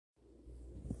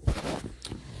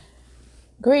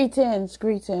Greetings,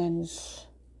 greetings.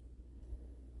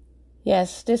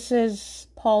 Yes, this is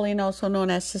Pauline, also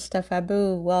known as Sister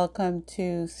Fabu. Welcome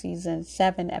to Season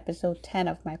 7, Episode 10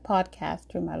 of my podcast,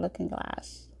 Through My Looking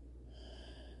Glass.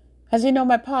 As you know,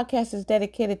 my podcast is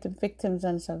dedicated to victims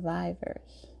and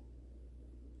survivors.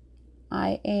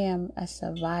 I am a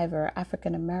survivor,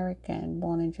 African American,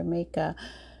 born in Jamaica,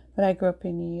 but I grew up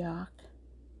in New York.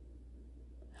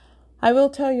 I will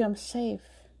tell you I'm safe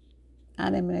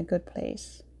and I'm in a good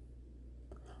place.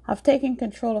 I've taken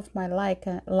control of my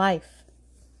life,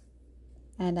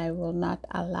 and I will not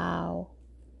allow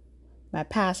my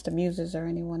past abuses or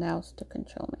anyone else to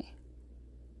control me.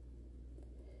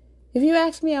 If you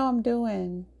ask me how I'm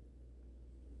doing,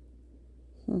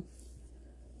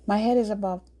 my head is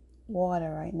above water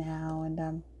right now, and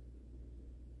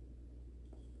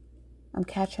I'm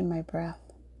catching my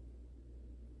breath.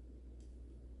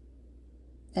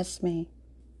 That's me.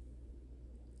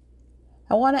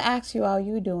 I want to ask you how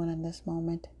you're doing in this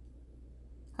moment.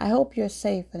 I hope you're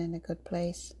safe and in a good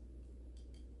place.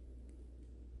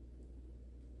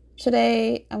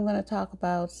 Today, I'm going to talk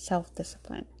about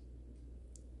self-discipline.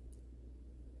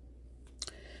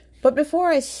 But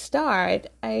before I start,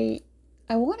 I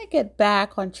want to get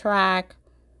back on track,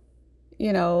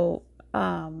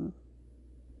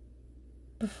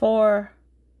 before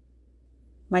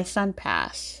my son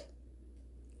passed.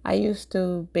 I used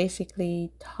to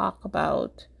basically talk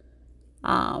about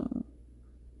the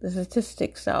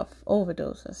statistics of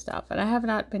overdose and stuff, and I have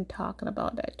not been talking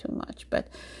about that too much.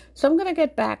 So I'm gonna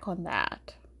get back on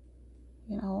that.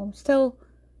 I'm still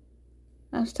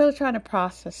trying to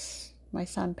process my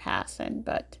son passing,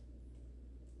 but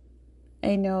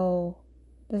I know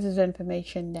this is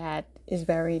information that is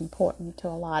very important to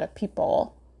a lot of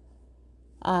people.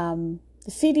 The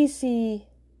CDC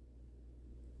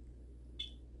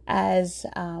has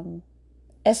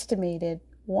estimated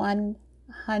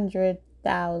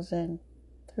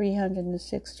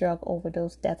 100,306 drug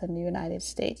overdose deaths in the United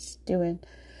States during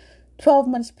 12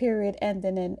 months period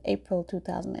ending in April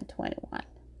 2021.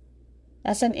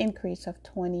 That's an increase of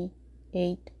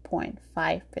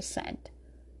 28.5%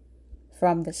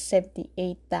 from the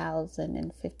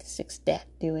 78,056 deaths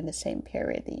during the same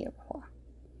period the year before.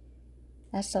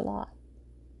 That's a lot.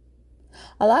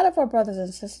 A lot of our brothers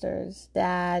and sisters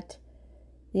that,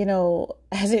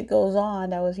 as it goes on,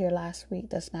 that was here last week,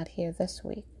 that's not here this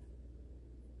week.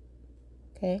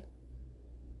 Okay?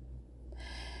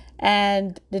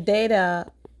 And the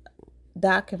data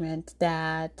document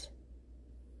that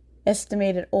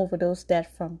estimated overdose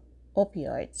death from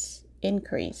opioids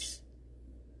increased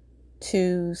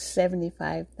to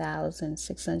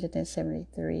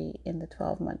 75,673 in the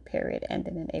 12-month period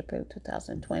ending in April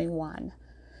 2021.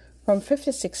 From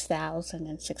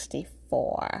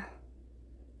 56,064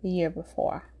 the year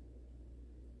before.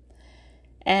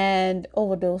 And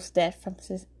overdose death from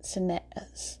synthetic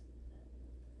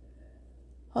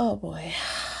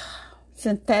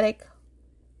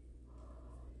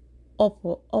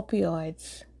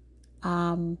opioids.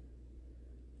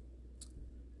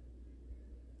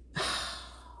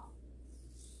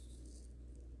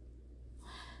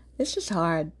 It's just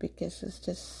hard because it's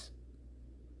just,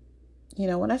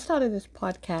 when I started this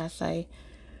podcast, I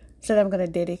said I'm going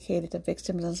to dedicate it to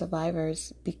victims and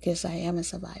survivors because I am a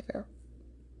survivor.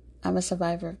 I'm a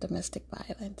survivor of domestic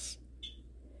violence.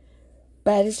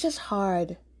 But it's just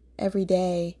hard every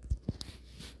day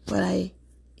when I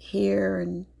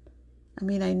hear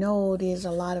I know there's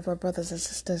a lot of our brothers and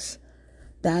sisters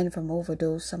dying from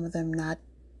overdose, some of them not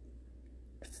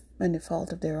in the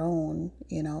fault of their own,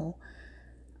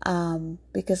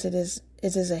 because it is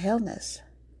a illness.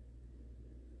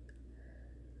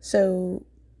 So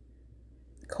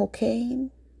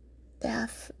cocaine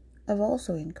deaths have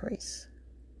also increased.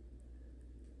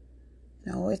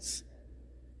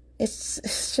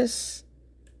 It's just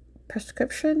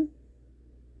prescription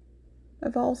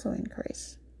have also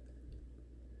increased.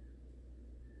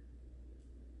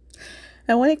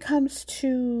 And when it comes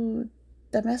to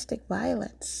domestic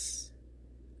violence,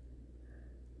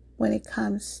 when it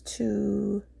comes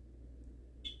to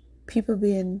people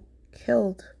being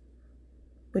killed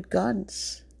with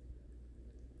guns,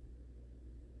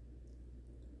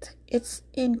 it's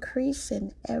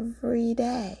increasing every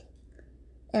day,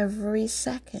 every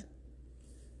second.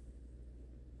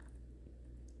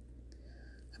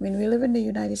 We live in the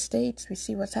United States. We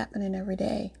see what's happening every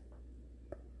day.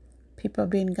 People are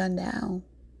being gunned down.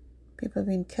 People are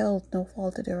being killed, no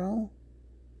fault of their own.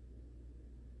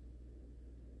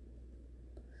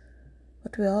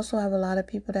 But we also have a lot of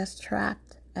people that's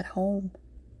trapped at home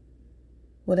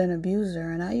with an abuser,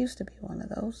 and I used to be one of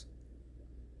those.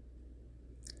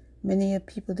 Many of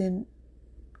people didn't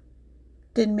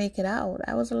make it out.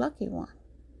 I was a lucky one.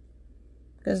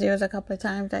 Because there was a couple of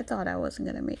times I thought I wasn't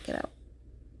going to make it out.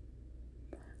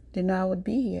 Didn't know I would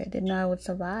be here. Didn't know I would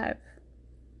survive.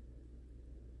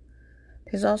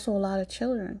 There's also a lot of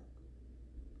children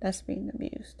that's being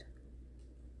abused.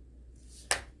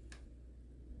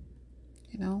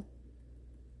 You know?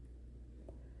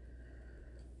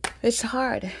 It's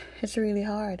hard. It's really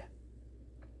hard.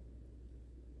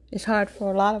 It's hard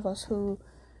for a lot of us who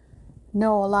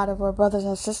know a lot of our brothers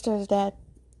and sisters that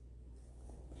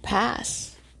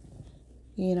pass,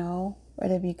 you know,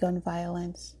 whether it be gun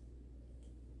violence,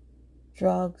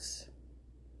 drugs,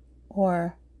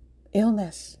 or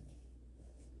illness.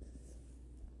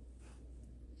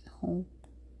 You know,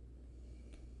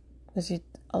 because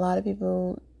a lot of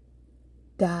people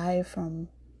die from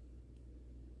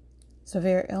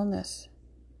severe illness.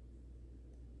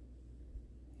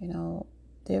 You know,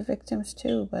 they're victims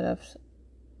too, but of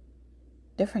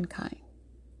different kind.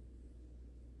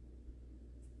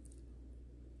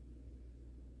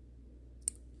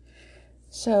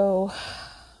 So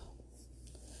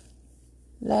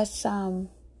let's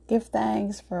give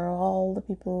thanks for all the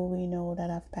people we know that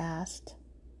have passed.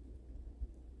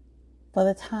 For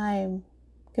the time,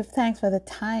 give thanks for the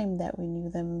time that we knew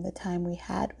them, the time we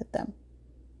had with them.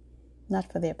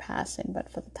 Not for their passing,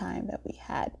 but for the time that we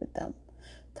had with them,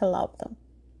 to love them.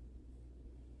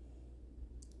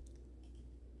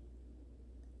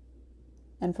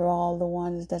 And for all the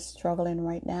ones that's struggling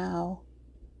right now,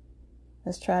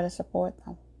 let's try to support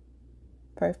them.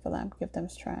 Pray for them, give them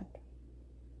strength.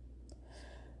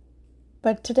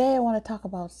 But today I want to talk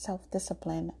about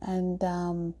self-discipline, and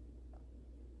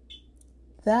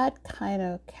that kind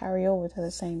of carry over to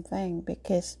the same thing,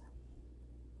 because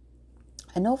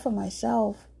I know for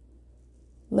myself,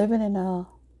 living in a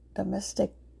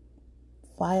domestic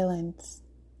violence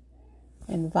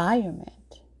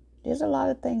environment, there's a lot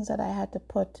of things that I had to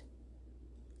put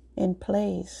in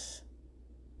place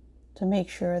to make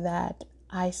sure that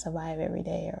I survive every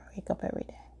day or wake up every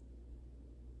day.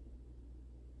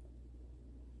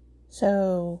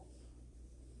 So,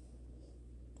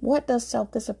 what does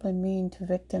self-discipline mean to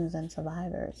victims and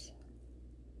survivors?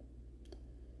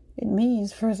 It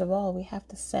means, first of all, we have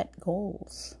to set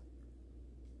goals.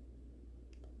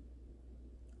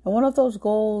 And one of those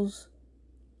goals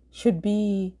should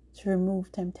be to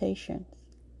remove temptations.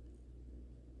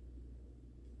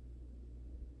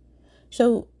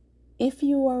 So, if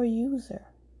you are a user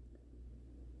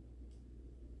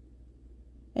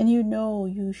and you know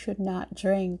you should not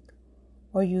drink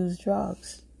or use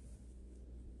drugs,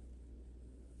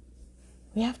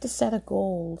 we have to set a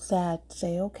goal that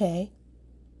say, okay,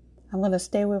 I'm going to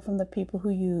stay away from the people who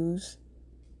use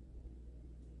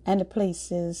and the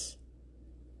places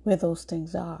where those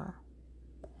things are.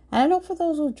 And I know for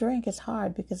those who drink, it's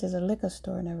hard because there's a liquor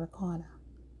store in every corner.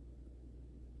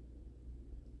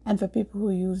 And for people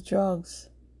who use drugs,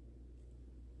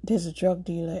 there's a drug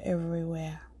dealer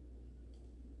everywhere.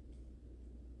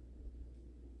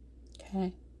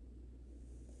 Okay?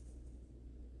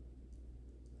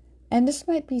 And this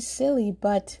might be silly,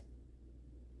 but,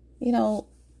 you know,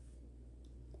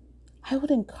 I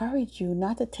would encourage you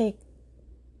not to take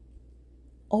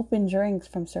open drinks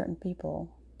from certain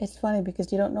people. It's funny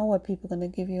because you don't know what people are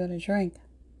going to give you in a drink.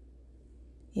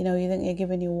 You know, you think they're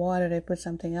giving you water, they put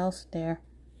something else there.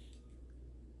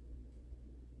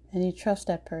 And you trust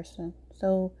that person.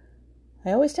 So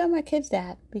I always tell my kids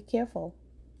that. Be careful.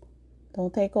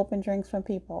 Don't take open drinks from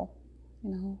people.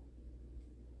 You know.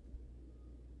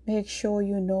 Make sure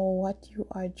you know what you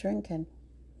are drinking.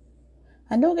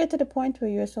 And don't get to the point where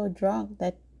you're so drunk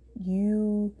that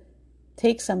you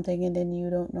take something and then you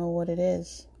don't know what it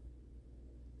is.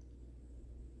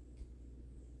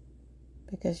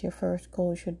 Because your first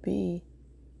goal should be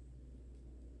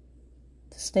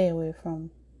to stay away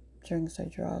from drinks or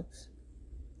drugs.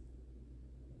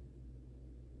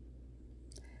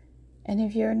 And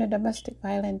if you're in a domestic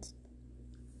violence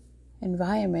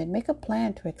environment, make a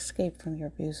plan to escape from your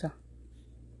abuser.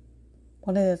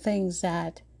 One of the things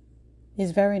that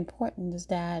is very important is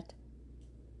that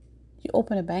you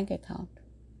open a bank account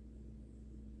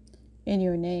in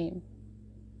your name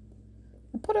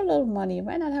and put a little money. You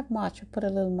might not have much, but put a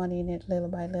little money in it little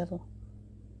by little.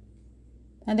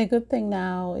 And the good thing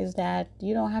now is that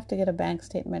you don't have to get a bank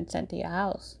statement sent to your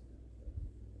house.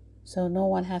 So no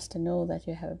one has to know that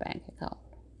you have a bank account.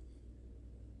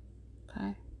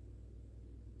 Okay?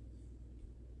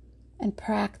 And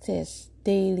practice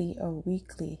daily or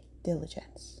weekly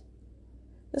diligence.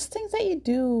 There's things that you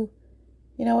do,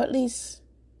 you know, at least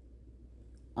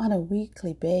on a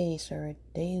weekly base or a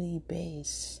daily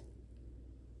base.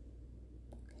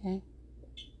 Okay?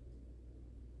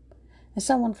 And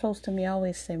someone close to me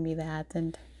always say me that,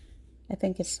 and I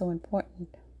think it's so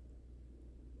important.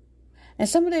 And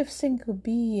some of the things could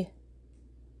be,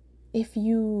 if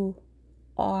you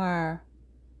are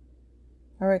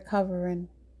a recovering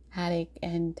addict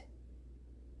and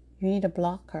you need a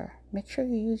blocker, make sure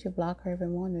you use your blocker every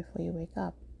morning before you wake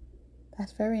up.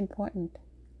 That's very important.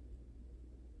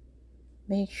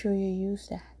 Make sure you use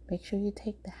that. Make sure you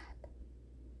take that.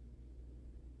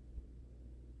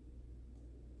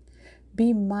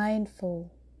 Be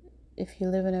mindful. If you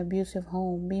live in an abusive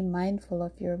home, be mindful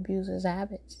of your abuser's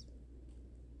habits.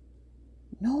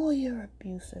 Know your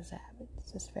abuser's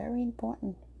habits. It's very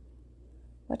important.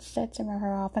 What sets him or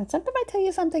her off? And sometimes I tell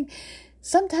you something,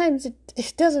 sometimes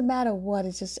it doesn't matter what,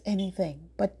 it's just anything.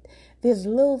 But there's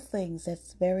little things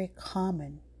that's very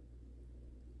common.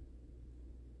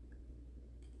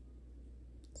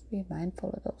 Just be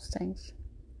mindful of those things.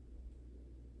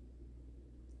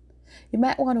 You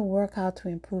might want to work out to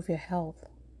improve your health.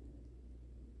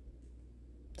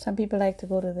 Some people like to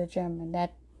go to the gym, and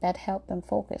that helps them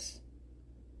focus.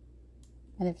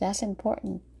 And if that's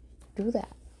important, do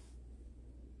that.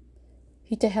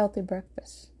 Eat a healthy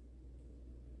breakfast.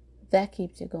 That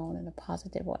keeps you going in a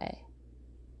positive way.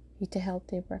 Eat a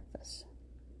healthy breakfast.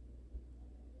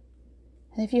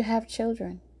 And if you have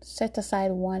children, set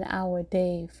aside 1 hour a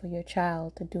day for your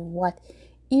child to do what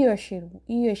he or she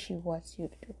wants you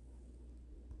to do.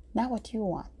 Not what you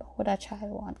want, but what that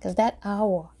child wants. Because that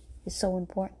hour is so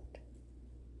important.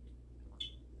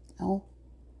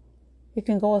 You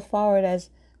can go as far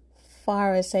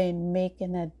as saying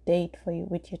making a date for you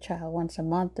with your child once a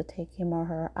month to take him or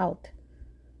her out.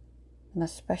 And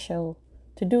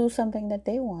to do something that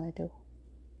they want to do.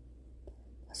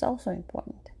 That's also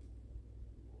important.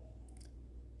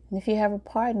 And if you have a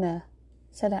partner,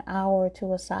 set an hour or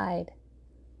two aside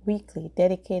weekly,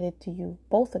 dedicated to you,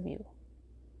 both of you.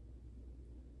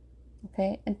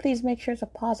 Okay? And please make sure it's a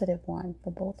positive one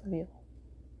for both of you.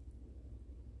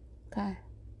 Okay?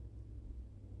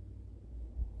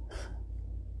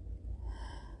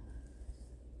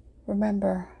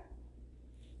 Remember,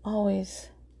 always,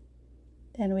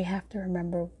 then we have to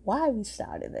remember why we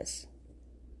started this.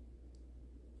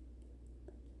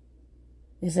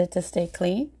 Is it to stay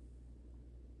clean?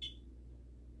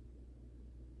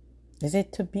 Is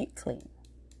it to be clean?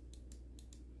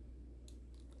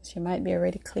 Because you might be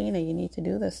already clean and you need to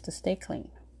do this to stay clean.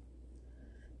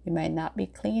 You might not be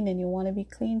clean and you want to be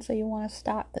clean, so you want to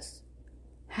start this.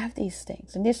 Have these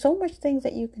things. And there's so much things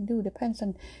that you can do. Depends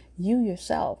on you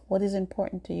yourself. What is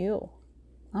important to you?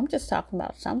 I'm just talking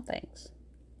about some things.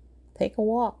 Take a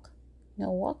walk.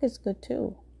 Walk is good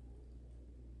too.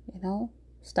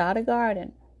 Start a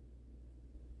garden.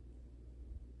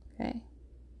 Okay?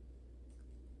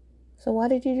 So why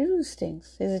did you do these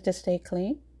things? Is it to stay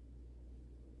clean?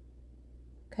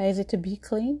 Okay, is it to be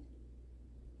clean?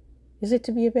 Is it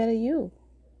to be a better you?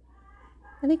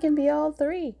 And it can be all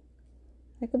three.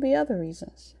 There could be other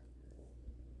reasons.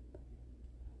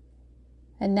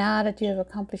 And now that you have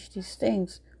accomplished these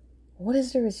things, what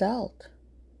is the result?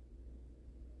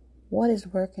 What is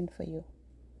working for you?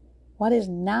 What is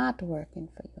not working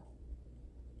for you?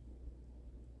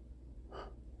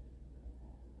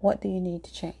 What do you need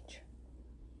to change?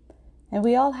 And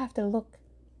we all have to look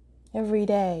every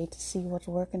day to see what's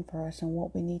working for us and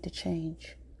what we need to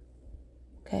change.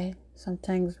 Okay? Some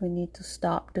things we need to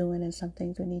stop doing and some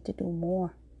things we need to do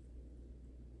more.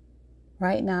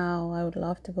 Right now, I would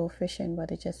love to go fishing,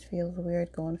 but it just feels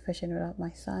weird going fishing without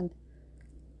my son.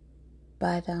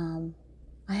 But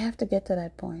I have to get to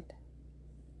that point.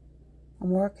 I'm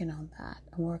working on that.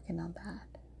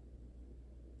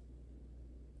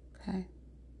 Okay?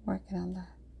 Working on that.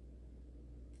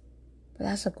 But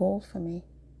that's a goal for me.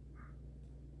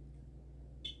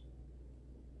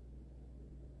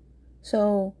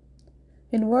 So,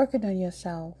 in working on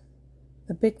yourself,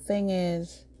 the big thing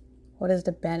is, what is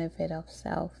the benefit of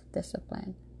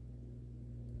self-discipline?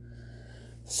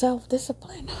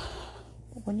 Self-discipline.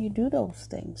 When you do those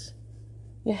things,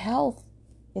 your health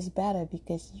is better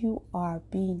because you are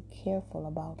being careful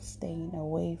about staying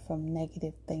away from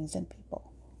negative things and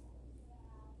people.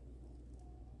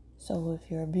 So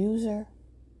if you're an abuser,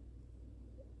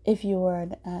 if you are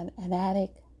an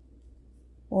addict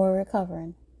or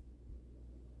recovering,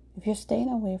 if you're staying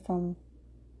away from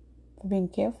being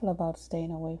careful about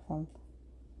staying away from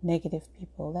negative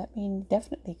people, that means you're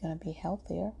definitely going to be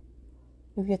healthier.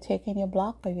 If you're taking your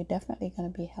blocker, you're definitely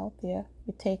going to be healthier. If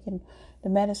you're taking the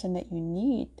medicine that you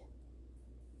need,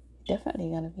 you're definitely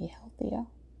going to be healthier.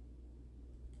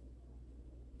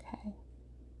 Okay.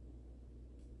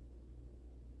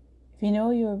 If you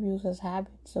know your abuser's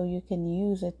habit, so you can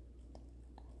use it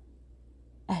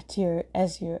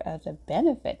as a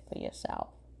benefit for yourself,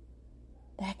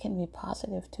 that can be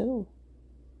positive too.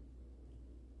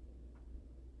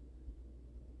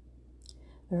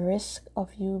 The risk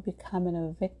of you becoming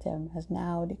a victim has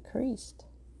now decreased.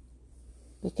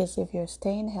 Because if you're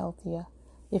staying healthier,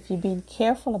 if you're being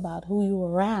careful about who you're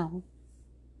around,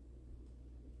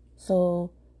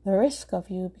 so the risk of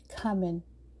you becoming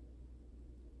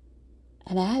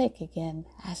an addict again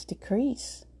has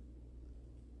decreased.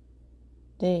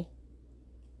 The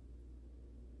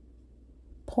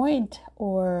point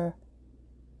or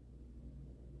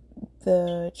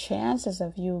the chances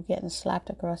of you getting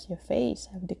slapped across your face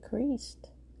have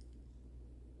decreased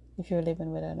if you're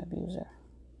living with an abuser.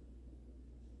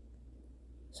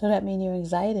 So that means your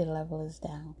anxiety level is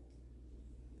down.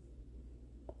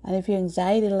 And if your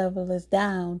anxiety level is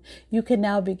down, you can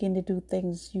now begin to do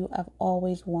things you have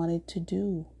always wanted to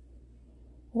do.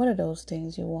 What are those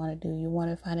things you want to do? You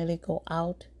want to finally go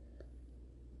out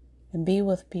and be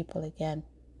with people again.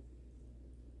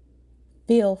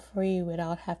 Feel free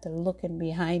without having to looking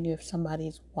behind you if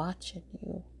somebody's watching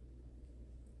you.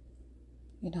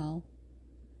 You know,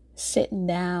 sitting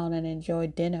down and enjoy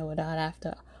dinner without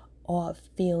after or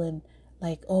feeling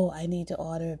like, oh, I need to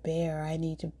order a beer, I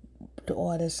need to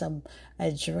order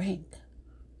a drink.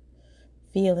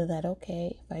 Feeling that,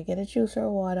 okay, if I get a juice or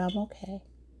a water, I'm okay.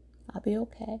 I'll be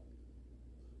okay.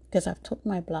 Because I've took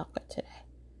my blocker today.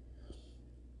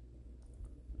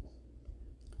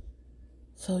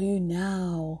 So you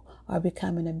now are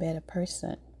becoming a better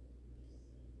person.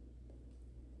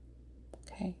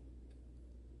 Okay.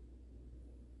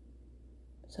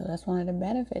 So that's one of the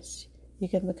benefits. You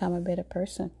can become a better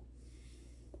person.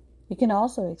 You can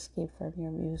also escape from your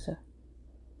abuser.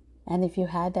 And if you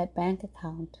had that bank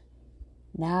account,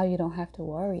 now you don't have to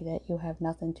worry that you have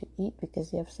nothing to eat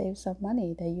because you have saved some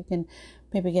money that you can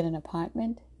maybe get an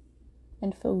apartment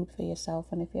and food for yourself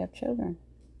and if you have children.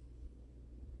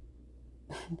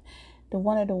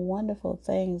 One of the wonderful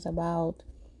things about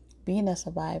being a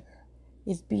survivor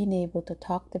is being able to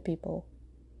talk to people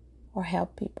or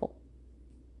help people.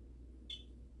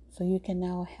 So you can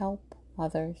now help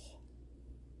others.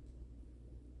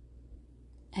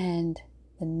 And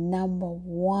the number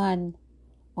one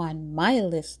on my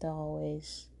list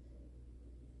always,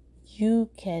 you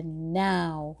can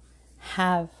now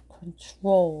have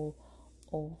control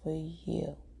over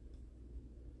you.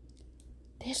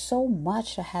 There's so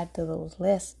much to add to those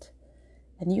lists,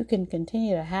 and you can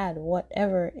continue to add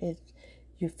whatever is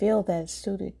you feel that is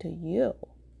suited to you.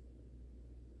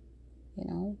 You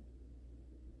know?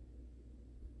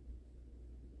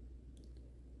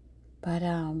 But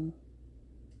I'm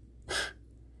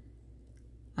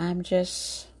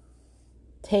just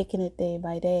taking it day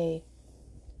by day.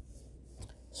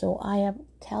 So I am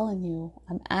telling you,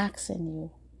 I'm asking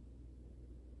you,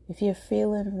 if you're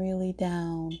feeling really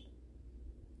down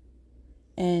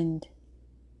and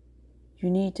you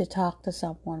need to talk to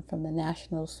someone from the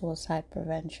National Suicide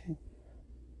Prevention,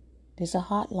 there's a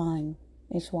hotline.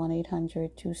 It's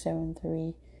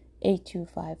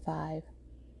 1-800-273-8255.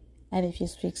 And if you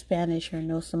speak Spanish or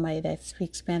know somebody that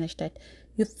speaks Spanish that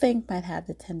you think might have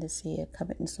the tendency of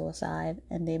committing suicide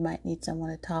and they might need someone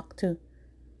to talk to,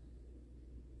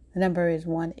 the number is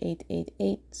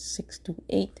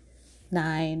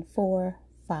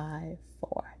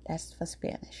 1-888-628-9454. That's for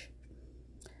Spanish.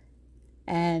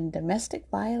 And domestic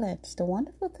violence. The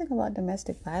wonderful thing about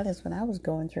domestic violence, when I was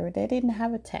going through it, they didn't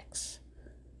have a text.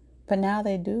 But now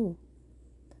they do.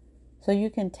 So you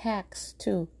can text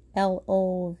to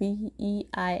LOVEIS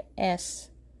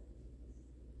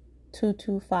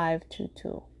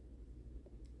 22522.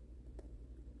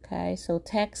 Okay, so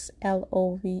text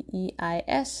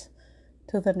LOVEIS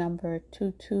to the number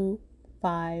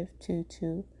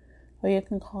 22522, or you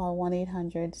can call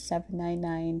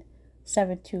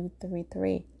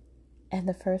 1-800-799-7233. And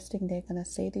the first thing they're going to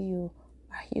say to you,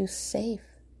 are you safe?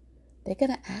 They're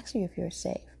going to ask you if you're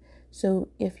safe. So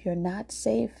if you're not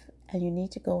safe and you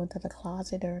need to go into the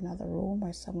closet or another room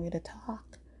or somewhere to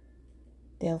talk,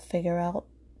 they'll figure out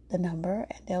the number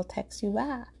and they'll text you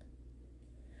back.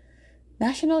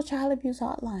 National Child Abuse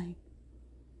Hotline,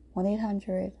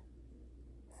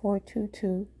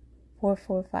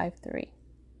 1-800-422-4453.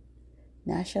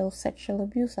 National Sexual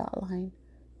Abuse Hotline,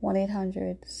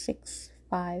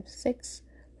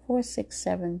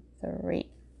 1-800-656-4673.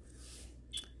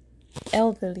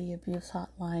 Elderly Abuse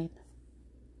Hotline,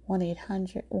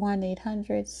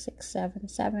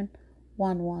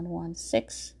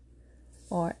 1-800-677-1116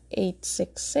 or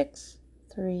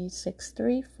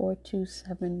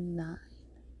 866-363-4279.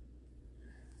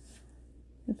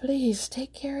 please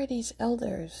take care of these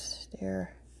elders.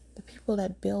 They're the people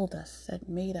that build us, that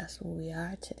made us who we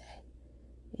are today.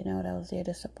 That was there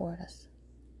to support us.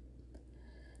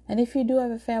 And if you do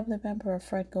have a family member or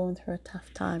friend going through a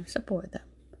tough time, support them.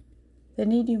 They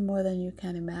need you more than you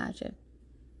can imagine.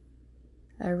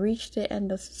 I reached the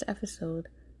end of this episode.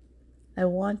 I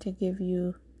want to give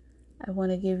you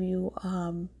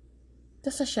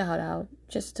just a shout out,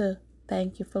 just to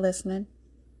thank you for listening.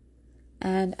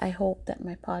 And I hope that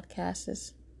my podcast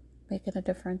is making a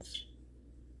difference.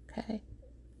 Okay.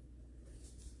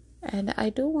 And I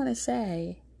do want to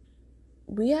say,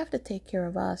 we have to take care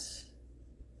of us.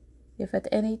 If at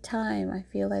any time, I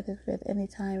feel like if at any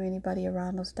time anybody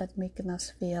around us that's making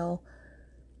us feel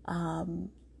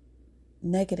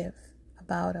negative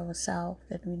about ourselves,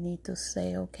 then we need to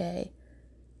say, okay,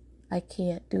 I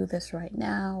can't do this right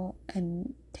now,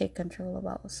 and take control of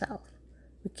ourselves.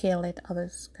 We can't let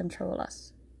others control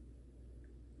us.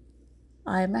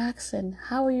 I'm asking,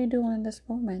 how are you doing in this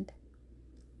moment?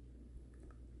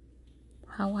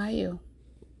 How are you?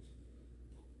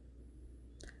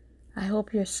 I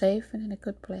hope you're safe and in a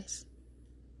good place.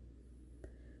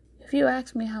 If you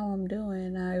ask me how I'm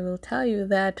doing, I will tell you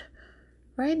that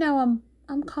right now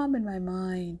I'm calm in my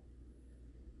mind.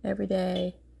 Every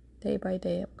day by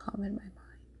day, I'm calm in my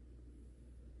mind.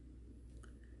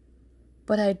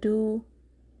 But I do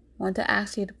want to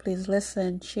ask you to please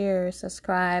listen, share,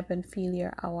 subscribe, and feel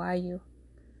your how are you.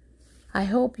 I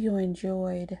hope you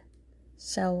enjoyed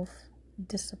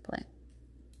self-discipline.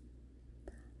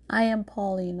 I am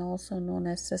Pauline, also known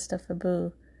as Sister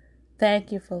Fabu.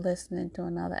 Thank you for listening to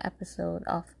another episode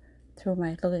of Through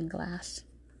My Looking Glass.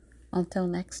 Until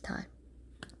next time,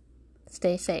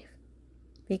 stay safe.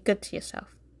 Be good to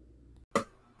yourself.